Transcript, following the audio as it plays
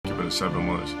the 7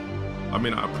 months. I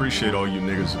mean, I appreciate all you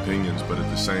niggas' opinions, but at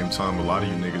the same time, a lot of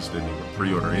you niggas didn't even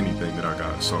pre-order anything that I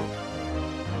got. So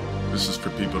this is for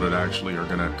people that actually are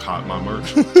gonna cop my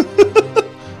merch.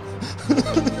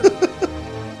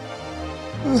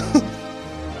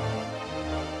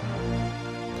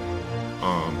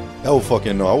 Hell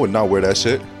fucking no, I would not wear that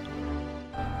shit.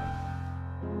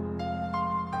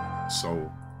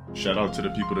 So, shout out to the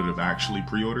people that have actually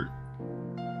pre-ordered.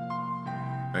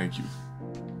 Thank you.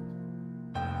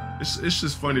 It's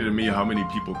just funny to me how many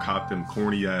people cop them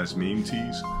corny ass meme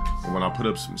tees, and when I put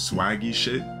up some swaggy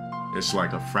shit, it's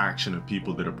like a fraction of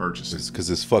people that are purchasing. It's because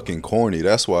it's fucking corny.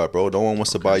 That's why, bro. No one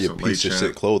wants to buy your piece of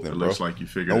shit clothing, bro. Looks like you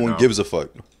figured no one gives a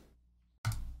fuck.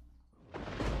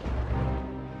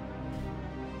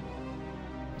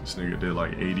 This nigga did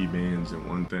like 80 bands in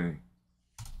one thing.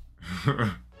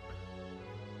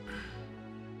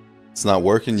 It's not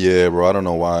working? Yeah, bro. I don't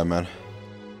know why, man.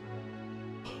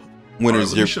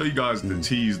 Winners, let me show you guys the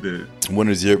tees that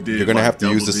winners. You're gonna have to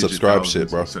use the subscribe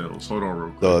shit, bro. Hold on,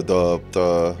 real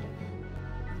quick.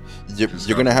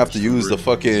 You're gonna have to use the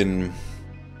fucking.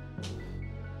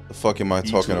 The fuck am I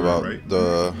talking about? Right?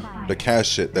 The cash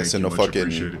shit that's in the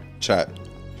fucking chat.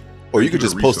 Or you could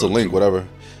just post a link, whatever.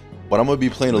 But I'm gonna be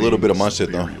playing a little bit of my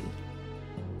shit though.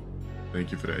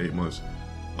 Thank you for the 8 months.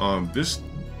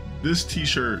 This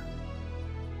t-shirt.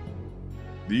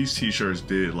 These t-shirts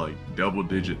did like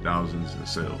double-digit thousands in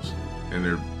sales, and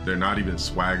they're not even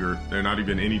swagger. They're not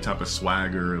even any type of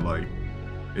swagger. Like,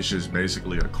 it's just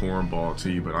basically a cornball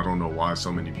tee. But I don't know why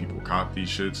so many people cop these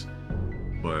shits.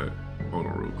 But hold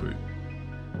on, real quick.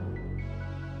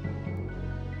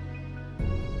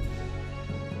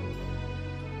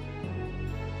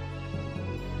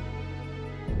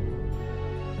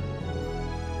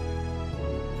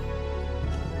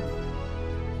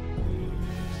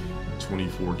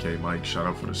 $24K Mike, shout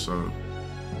out for the sub.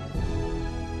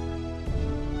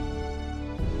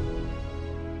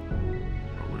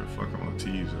 Oh, where the fuck are my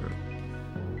tees at?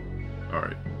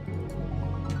 Alright.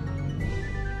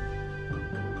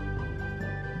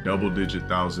 Double-digit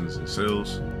thousands in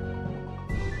sales.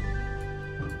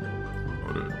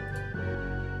 Hold up.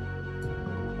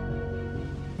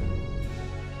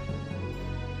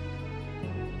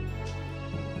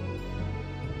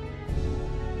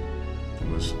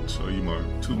 Let's show you my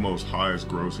 2 most highest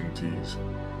grossing tees.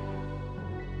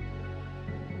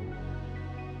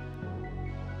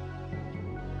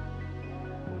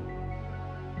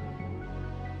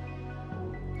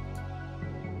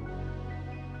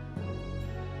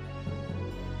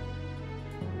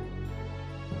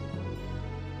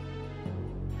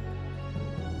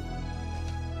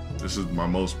 This is my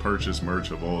most purchased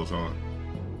merch of all time.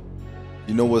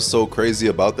 You know what's so crazy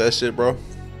about that shit, bro?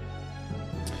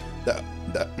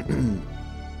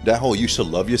 That whole "you should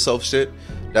love yourself" shit,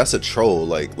 that's a troll.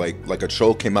 Like a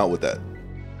troll came out with that.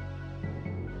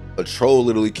 A troll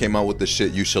literally came out with the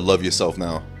shit "you should love yourself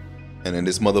now," and then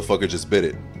this motherfucker just bit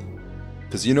it.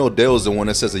 Cause you know Dale's the one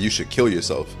that says that you should kill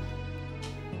yourself.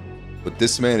 But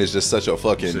this man is just such a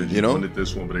fucking, you know. Wanted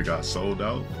this one, but it got sold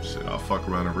out. Shit, I'll fuck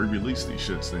around and re-release these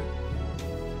shits then.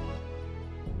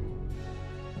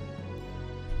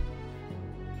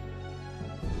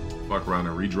 Fuck around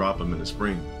and re-drop them in the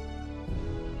spring.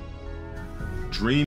 Dream